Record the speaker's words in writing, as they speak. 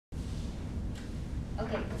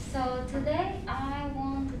Okay, so today I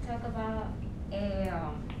want to talk about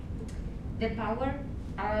the power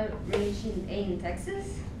outage in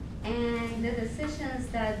Texas and the decisions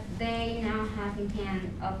that they now have in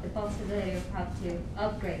hand of the possibility of how to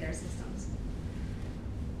upgrade their systems.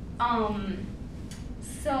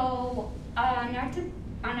 So an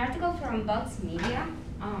article from Vox Media,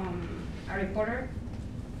 a reporter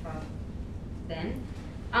from then,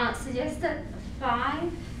 suggested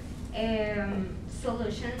 5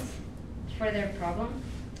 solutions for their problem,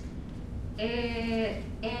 and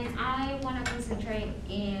I want to concentrate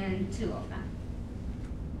in 2 of them.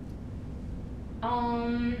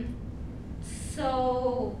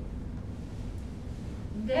 So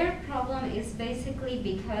their problem is basically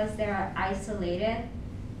because they are isolated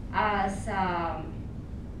as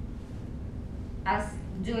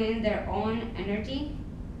doing their own energy,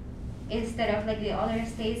 instead of like the other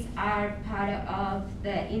states are part of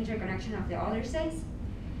the interconnection of the other states,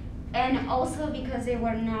 and also because they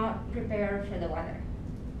were not prepared for the weather.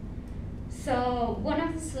 So one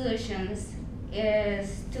of the solutions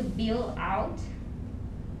is to build out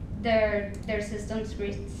their systems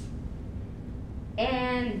grids,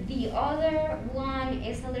 and the other one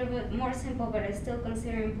is a little bit more simple, but I still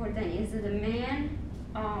consider important, is the demand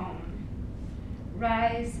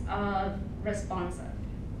rise of responsive.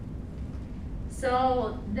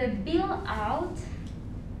 So the build out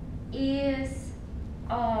is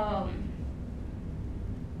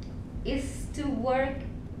to work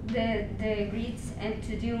the grids and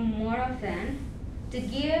to do more of them, to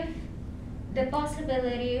give the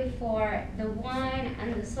possibility for the wind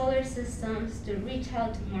and the solar systems to reach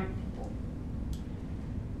out to more people.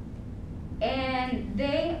 And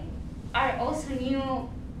they are also new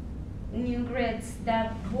grids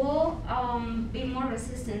that will be more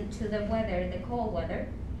resistant to the weather, the cold weather,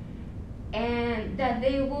 and that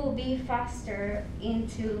they will be faster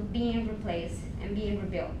into being replaced and being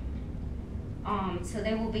rebuilt. So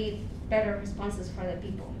they will be better responses for the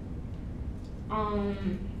people.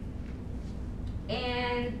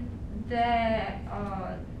 And the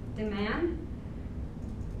demand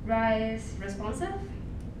rise responsive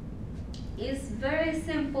is very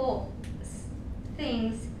simple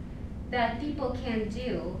things that people can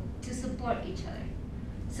do to support each other.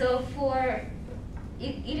 So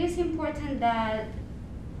it is important that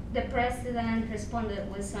the president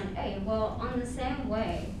responded with some aid. Well, on the same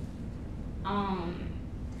way,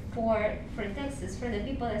 for Texas, for the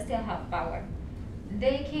people that still have power,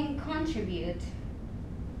 they can contribute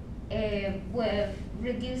with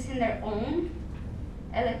reducing their own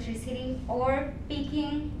electricity or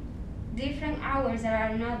picking different hours that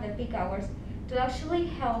are not the peak hours to actually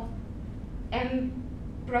help and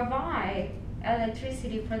provide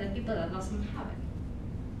electricity for the people that doesn't have it.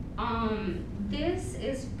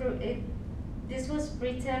 This was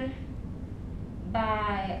written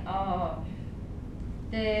by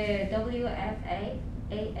the WFAA,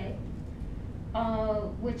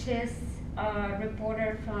 which is a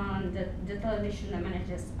reporter from the television that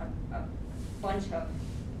manages a bunch of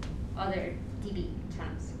other TV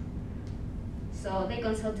channels. So they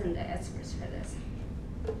consulted the experts for this.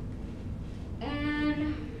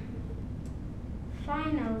 And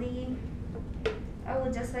finally, I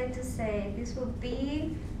would just like to say this will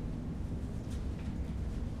be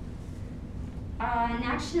an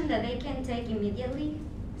action that they can take immediately,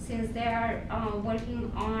 since they are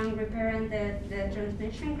working on repairing the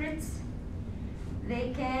transmission grids.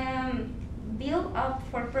 They can build up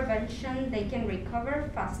for prevention, they can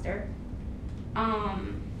recover faster.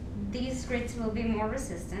 These grids will be more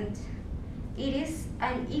resistant. It is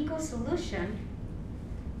an eco solution.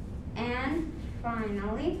 And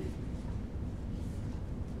finally,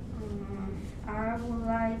 I would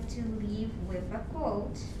like to leave with a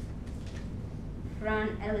quote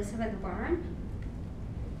from Elizabeth Warren.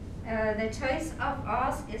 The choice of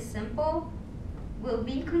us is simple. Will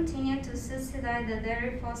we continue to subsidize the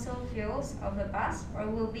dirty fossil fuels of the past, or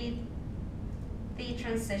will we be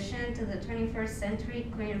transition to the 21st century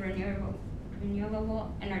clean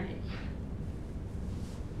renewable energy?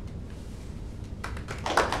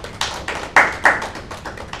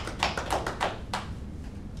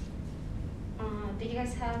 Did you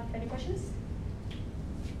guys have any questions?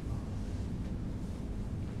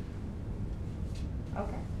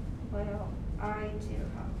 Okay, well, I do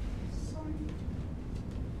have some.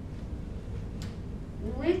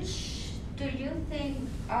 Which do you think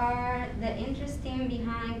are the interesting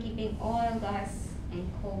behind keeping oil, gas, and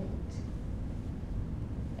coal?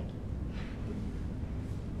 Thank you.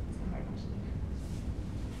 It's a hard question.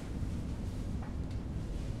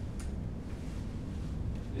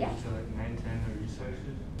 Yeah. To like maintain the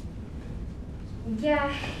resources.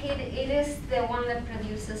 Yeah, it is the one that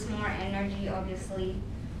produces more energy, obviously.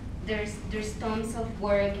 There's tons of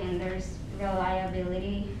work and there's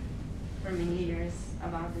reliability for many years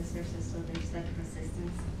about the sources, so there's like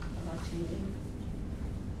resistance about changing.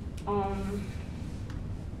 Um,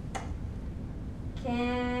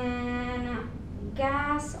 can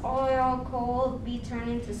gas, oil, coal be turned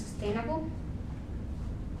into sustainable?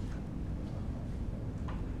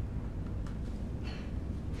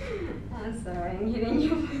 I'm sorry, I'm giving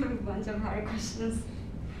you a bunch of hard questions.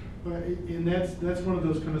 But, and that's one of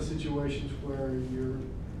those kind of situations where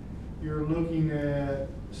you're looking at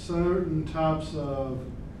certain types of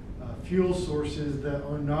fuel sources that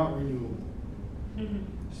are not renewable. Mm-hmm.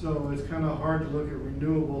 So it's kind of hard to look at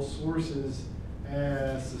renewable sources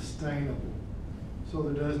as sustainable. So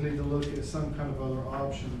there does need to look at some kind of other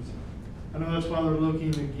options. I know that's why they're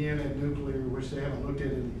looking again at nuclear, which they haven't looked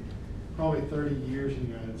at in probably 30 years in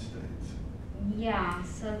the United States. Yeah,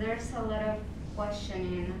 so there's a lot of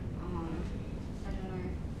questioning. I don't know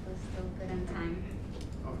if we're still good on time.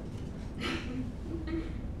 Oh,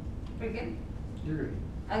 We're good? you're good.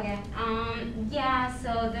 Okay. Yeah,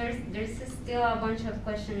 so there's still a bunch of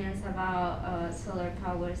questions about solar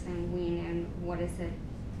powers and wind and what is it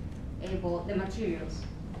the materials.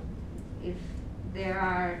 If there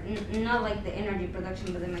are, not like the energy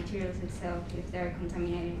production, but the materials itself, if they're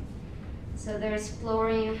contaminated. So they're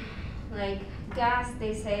exploring, like gas,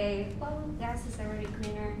 they say, well, gas is already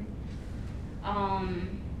cleaner.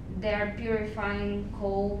 They're purifying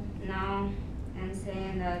coal now and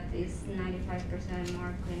saying that it's 95%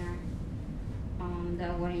 more cleaner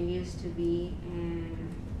than what it used to be.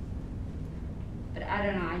 But I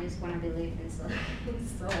don't know, I just want to believe in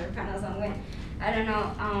solar panels and wind. I don't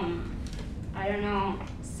know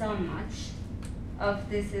so much of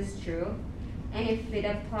this is true. And if it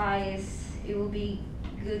applies, it will be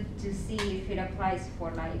good to see if it applies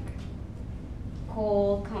for like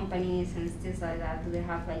coal companies and things like that. Do they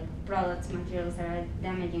have like products, materials that are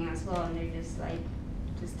damaging as well, and they're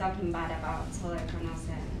just talking bad about solar panels